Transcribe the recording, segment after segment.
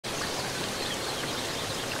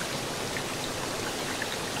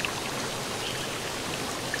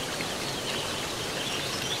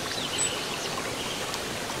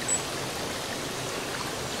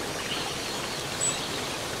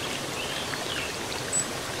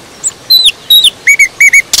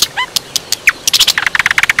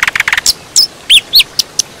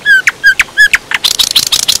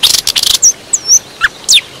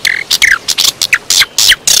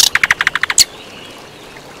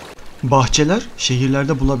Bahçeler,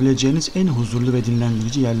 şehirlerde bulabileceğiniz en huzurlu ve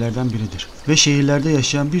dinlendirici yerlerden biridir ve şehirlerde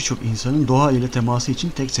yaşayan birçok insanın doğa ile teması için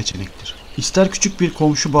tek seçenektir. İster küçük bir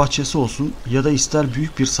komşu bahçesi olsun ya da ister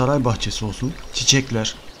büyük bir saray bahçesi olsun,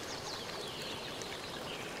 çiçekler,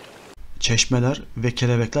 çeşmeler ve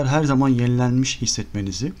kelebekler her zaman yenilenmiş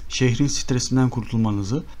hissetmenizi, şehrin stresinden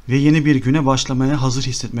kurtulmanızı ve yeni bir güne başlamaya hazır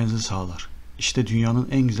hissetmenizi sağlar. İşte dünyanın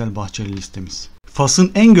en güzel bahçeli listemiz.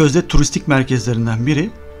 Fas'ın en gözde turistik merkezlerinden biri,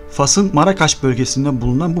 Fas'ın Marakaş bölgesinde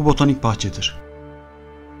bulunan bu botanik bahçedir.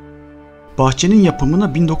 Bahçenin yapımına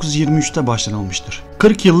 1923'te başlanılmıştır.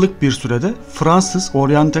 40 yıllık bir sürede Fransız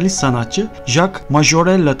oryantalist sanatçı Jacques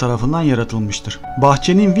Majorelle tarafından yaratılmıştır.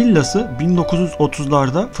 Bahçenin villası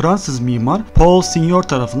 1930'larda Fransız mimar Paul Signor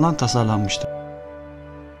tarafından tasarlanmıştır.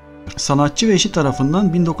 Sanatçı ve eşi tarafından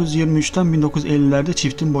 1923'ten 1950'lerde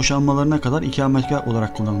çiftin boşanmalarına kadar ikametgah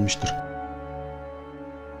olarak kullanılmıştır.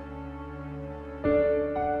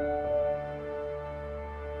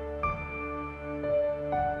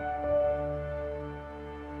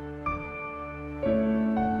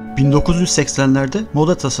 ...1980'lerde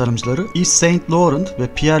moda tasarımcıları Yves Saint Laurent ve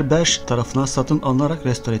Pierre Berge tarafından satın alınarak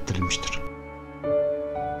restore ettirilmiştir.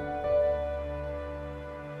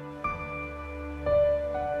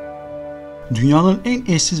 Dünyanın en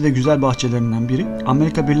eşsiz ve güzel bahçelerinden biri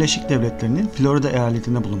Amerika Birleşik Devletleri'nin Florida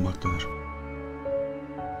eyaletinde bulunmaktadır.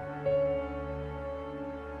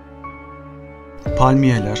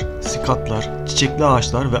 Palmiyeler, sikatlar, çiçekli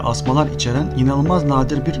ağaçlar ve asmalar içeren inanılmaz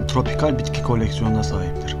nadir bir tropikal bitki koleksiyonuna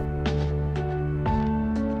sahiptir.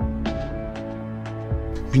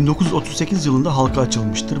 1938 yılında halka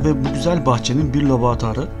açılmıştır ve bu güzel bahçenin bir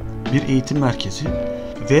laboratuvarı, bir eğitim merkezi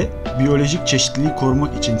ve biyolojik çeşitliliği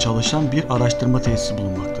korumak için çalışan bir araştırma tesisi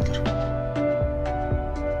bulunmaktadır.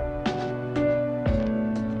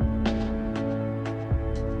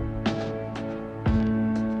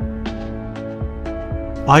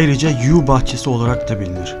 Ayrıca Yu bahçesi olarak da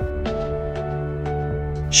bilinir.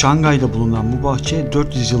 Şangay'da bulunan bu bahçe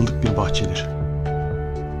 400 yıllık bir bahçedir.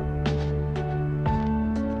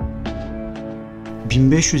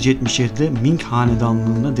 1577'de Ming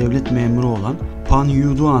Hanedanlığı'nda devlet memuru olan Pan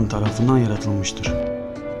Yuduan tarafından yaratılmıştır.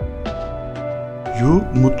 Yu,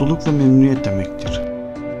 mutluluk ve memnuniyet demektir.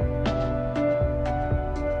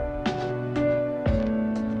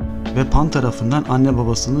 Ve Pan tarafından anne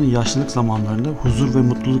babasının yaşlılık zamanlarında huzur ve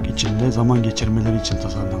mutluluk içinde zaman geçirmeleri için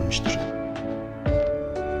tasarlanmıştır.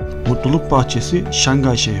 Mutluluk bahçesi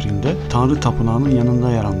Şangay şehrinde Tanrı Tapınağı'nın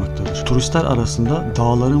yanında yer almaktadır. Turistler arasında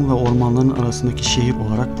dağların ve ormanların arasındaki şehir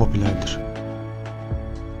olarak popülerdir.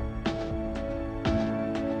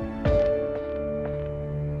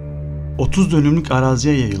 ...30 dönümlük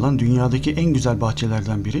araziye yayılan dünyadaki en güzel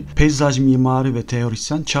bahçelerden biri... ...peyzaj mimarı ve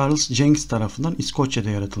teorisyen Charles Jenkins tarafından İskoçya'da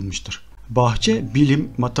yaratılmıştır. Bahçe, bilim,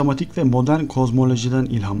 matematik ve modern kozmolojiden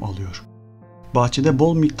ilham alıyor. Bahçede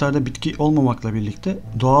bol miktarda bitki olmamakla birlikte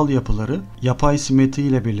doğal yapıları yapay simetri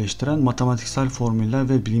ile birleştiren matematiksel formüller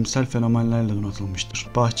ve bilimsel fenomenlerle donatılmıştır.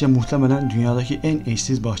 Bahçe muhtemelen dünyadaki en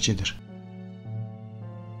eşsiz bahçedir.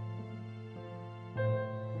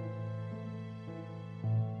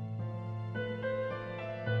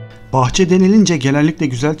 Bahçe denilince genellikle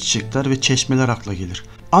güzel çiçekler ve çeşmeler akla gelir.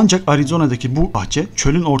 Ancak Arizona'daki bu bahçe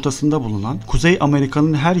çölün ortasında bulunan Kuzey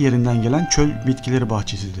Amerika'nın her yerinden gelen çöl bitkileri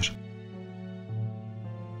bahçesidir.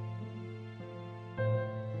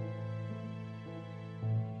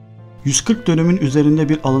 ...140 dönümün üzerinde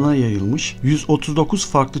bir alana yayılmış, 139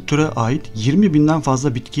 farklı türe ait 20 binden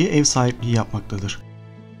fazla bitkiye ev sahipliği yapmaktadır.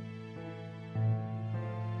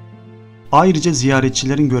 Ayrıca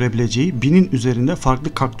ziyaretçilerin görebileceği 1000'in üzerinde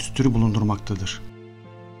farklı kaktüs türü bulundurmaktadır.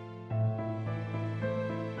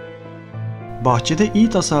 Bahçede iyi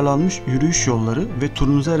tasarlanmış yürüyüş yolları ve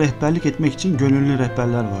turunuza rehberlik etmek için gönüllü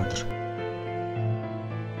rehberler vardır.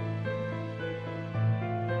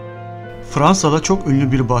 Fransa'da çok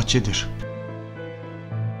ünlü bir bahçedir.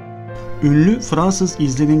 Ünlü Fransız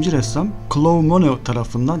izlenimci ressam Claude Monet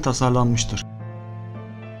tarafından tasarlanmıştır.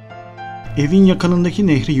 Evin yakınındaki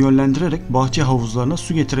nehri yönlendirerek bahçe havuzlarına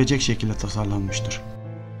su getirecek şekilde tasarlanmıştır.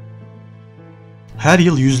 Her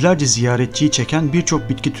yıl yüzlerce ziyaretçiyi çeken birçok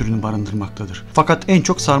bitki türünü barındırmaktadır. Fakat en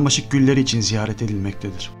çok sarmaşık gülleri için ziyaret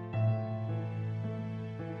edilmektedir.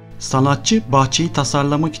 Sanatçı bahçeyi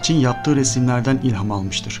tasarlamak için yaptığı resimlerden ilham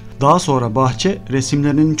almıştır. Daha sonra bahçe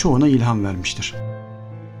resimlerinin çoğuna ilham vermiştir.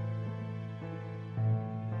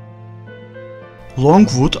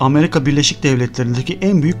 Longwood, Amerika Birleşik Devletleri'ndeki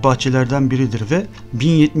en büyük bahçelerden biridir ve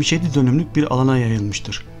 1077 dönümlük bir alana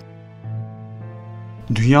yayılmıştır.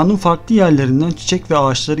 Dünyanın farklı yerlerinden çiçek ve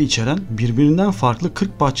ağaçları içeren birbirinden farklı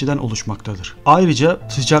 40 bahçeden oluşmaktadır. Ayrıca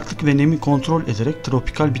sıcaklık ve nemi kontrol ederek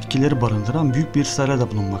tropikal bitkileri barındıran büyük bir saray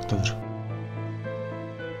da bulunmaktadır.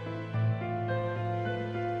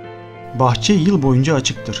 Bahçe yıl boyunca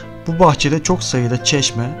açıktır. Bu bahçede çok sayıda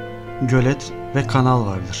çeşme, gölet ve kanal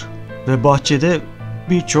vardır. Ve bahçede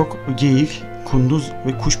birçok geyik, kunduz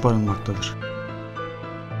ve kuş barınmaktadır.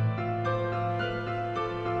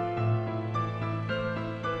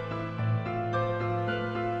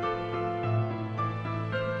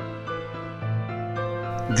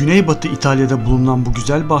 Güneybatı İtalya'da bulunan bu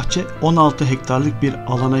güzel bahçe 16 hektarlık bir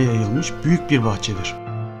alana yayılmış büyük bir bahçedir.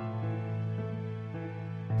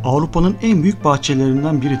 Avrupa'nın en büyük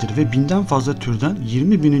bahçelerinden biridir ve binden fazla türden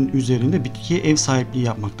 20 binin üzerinde bitkiye ev sahipliği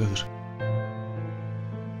yapmaktadır.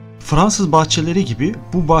 Fransız bahçeleri gibi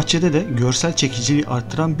bu bahçede de görsel çekiciliği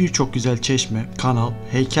arttıran birçok güzel çeşme, kanal,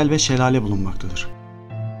 heykel ve şelale bulunmaktadır.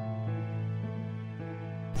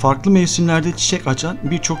 Farklı mevsimlerde çiçek açan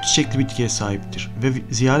birçok çiçekli bitkiye sahiptir ve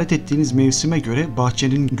ziyaret ettiğiniz mevsime göre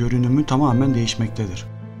bahçenin görünümü tamamen değişmektedir.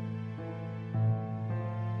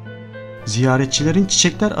 Ziyaretçilerin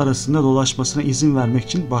çiçekler arasında dolaşmasına izin vermek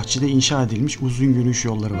için bahçede inşa edilmiş uzun yürüyüş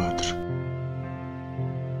yolları vardır.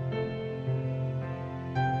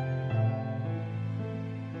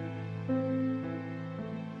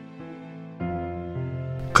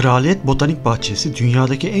 Kraliyet Botanik Bahçesi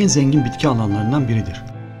dünyadaki en zengin bitki alanlarından biridir.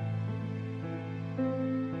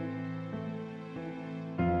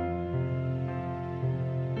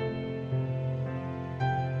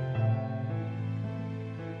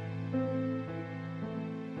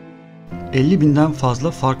 ...50.000'den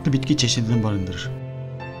fazla farklı bitki çeşidini barındırır.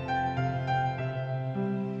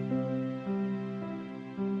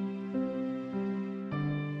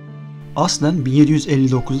 Aslen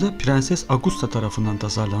 1759'da Prenses Augusta tarafından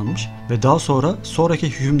tasarlanmış ve daha sonra sonraki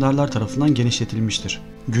hükümdarlar tarafından genişletilmiştir.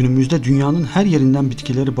 Günümüzde dünyanın her yerinden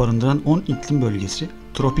bitkileri barındıran 10 iklim bölgesi,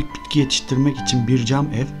 tropik bitki yetiştirmek için bir cam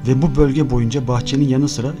ev ve bu bölge boyunca bahçenin yanı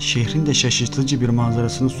sıra şehrin de şaşırtıcı bir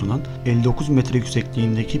manzarasını sunan 59 metre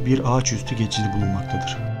yüksekliğindeki bir ağaçüstü geçidi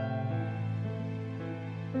bulunmaktadır.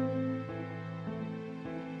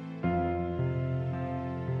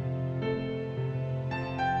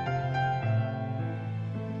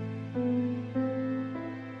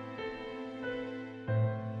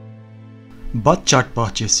 Bahçeler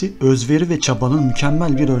bahçesi, özveri ve çabanın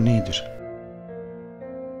mükemmel bir örneğidir.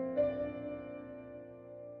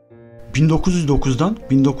 1909'dan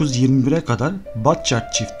 1921'e kadar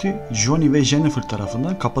Bahçeler çifti Johnny ve Jennifer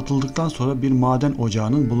tarafından kapatıldıktan sonra bir maden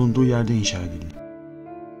ocağının bulunduğu yerde inşa edildi.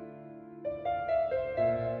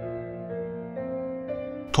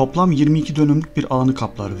 Toplam 22 dönümlük bir alanı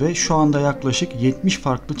kaplar ve şu anda yaklaşık 70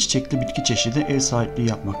 farklı çiçekli bitki çeşidi ev sahipliği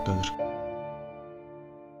yapmaktadır.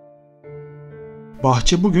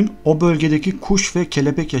 Bahçe bugün o bölgedeki kuş ve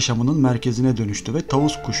kelebek yaşamının merkezine dönüştü ve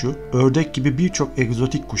tavus kuşu, ördek gibi birçok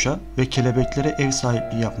egzotik kuşa ve kelebeklere ev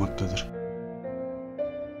sahipliği yapmaktadır.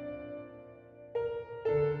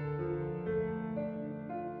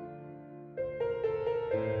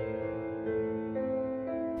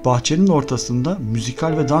 Bahçenin ortasında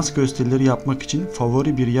müzikal ve dans gösterileri yapmak için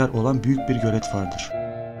favori bir yer olan büyük bir gölet vardır.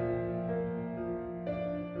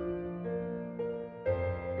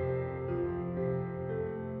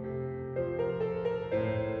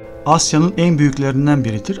 Asya'nın en büyüklerinden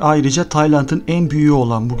biridir. Ayrıca Tayland'ın en büyüğü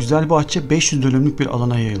olan bu güzel bahçe 500 dönümlük bir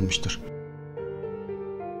alana yayılmıştır.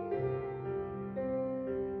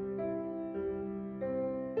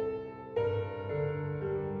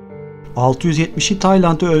 ...670'i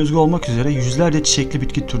Tayland'a özgü olmak üzere yüzlerce çiçekli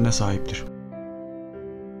bitki türüne sahiptir.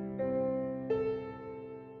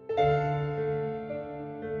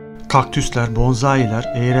 Kaktüsler, bonsailer,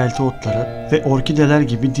 eğrelti otları ve orkideler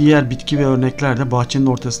gibi diğer bitki ve örnekler de bahçenin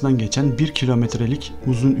ortasından geçen 1 kilometrelik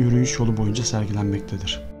uzun yürüyüş yolu boyunca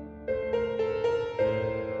sergilenmektedir.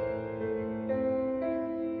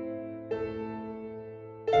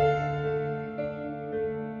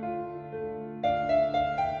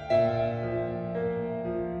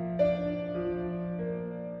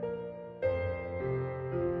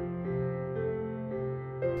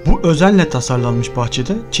 Bu özenle tasarlanmış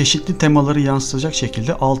bahçede çeşitli temaları yansıtacak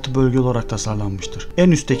şekilde 6 bölge olarak tasarlanmıştır.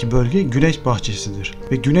 En üstteki bölge güneş bahçesidir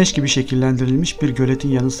ve güneş gibi şekillendirilmiş bir göletin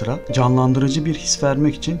yanı sıra canlandırıcı bir his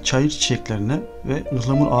vermek için çayır çiçeklerine ve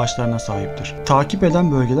ıhlamur ağaçlarına sahiptir. Takip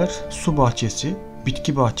eden bölgeler su bahçesi,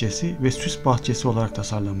 bitki bahçesi ve süs bahçesi olarak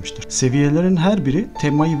tasarlanmıştır. Seviyelerin her biri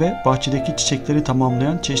temayı ve bahçedeki çiçekleri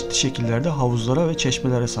tamamlayan çeşitli şekillerde havuzlara ve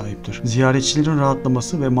çeşmelere sahiptir. Ziyaretçilerin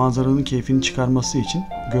rahatlaması ve manzaranın keyfini çıkarması için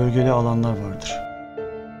gölgeli alanlar vardır.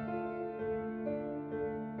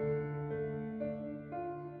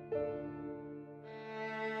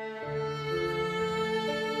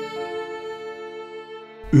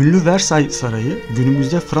 Ünlü Versailles Sarayı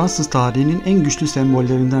günümüzde Fransız tarihinin en güçlü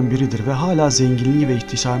sembollerinden biridir ve hala zenginliği ve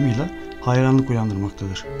ihtişamıyla hayranlık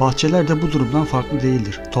uyandırmaktadır. Bahçeler de bu durumdan farklı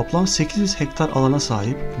değildir. Toplam 800 hektar alana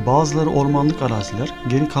sahip, bazıları ormanlık araziler,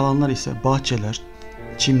 geri kalanlar ise bahçeler,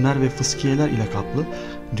 çimler ve fıskiyeler ile kaplı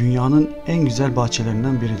dünyanın en güzel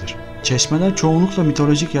bahçelerinden biridir. Çeşmeler çoğunlukla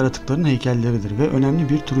mitolojik yaratıkların heykelleridir ve önemli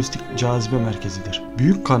bir turistik cazibe merkezidir.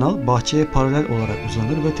 Büyük kanal bahçeye paralel olarak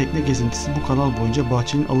uzanır ve tekne gezintisi bu kanal boyunca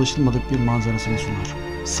bahçenin alışılmadık bir manzarasını sunar.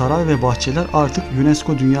 Saray ve bahçeler artık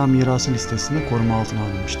UNESCO Dünya Mirası listesinde koruma altına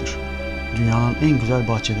alınmıştır. Dünyanın en güzel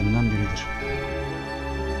bahçelerinden biridir.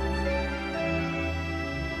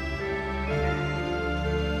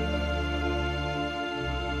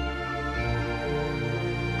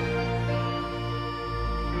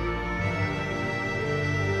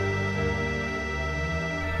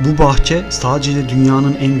 Bu bahçe sadece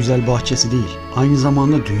dünyanın en güzel bahçesi değil, aynı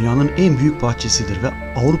zamanda dünyanın en büyük bahçesidir ve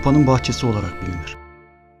Avrupa'nın bahçesi olarak bilinir.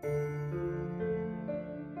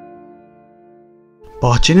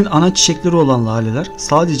 Bahçenin ana çiçekleri olan laleler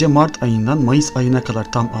sadece Mart ayından Mayıs ayına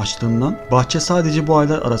kadar tam açtığından bahçe sadece bu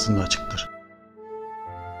aylar arasında açıktır.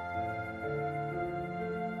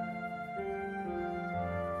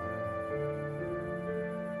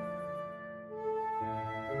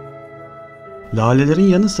 Lalelerin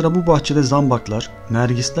yanı sıra bu bahçede zambaklar,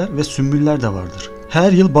 nergisler ve sümbüller de vardır.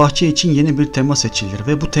 Her yıl bahçe için yeni bir tema seçilir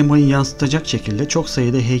ve bu temayı yansıtacak şekilde çok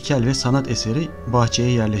sayıda heykel ve sanat eseri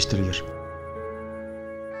bahçeye yerleştirilir.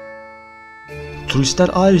 Turistler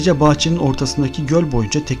ayrıca bahçenin ortasındaki göl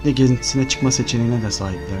boyunca tekne gezintisine çıkma seçeneğine de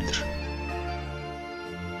sahiplerdir.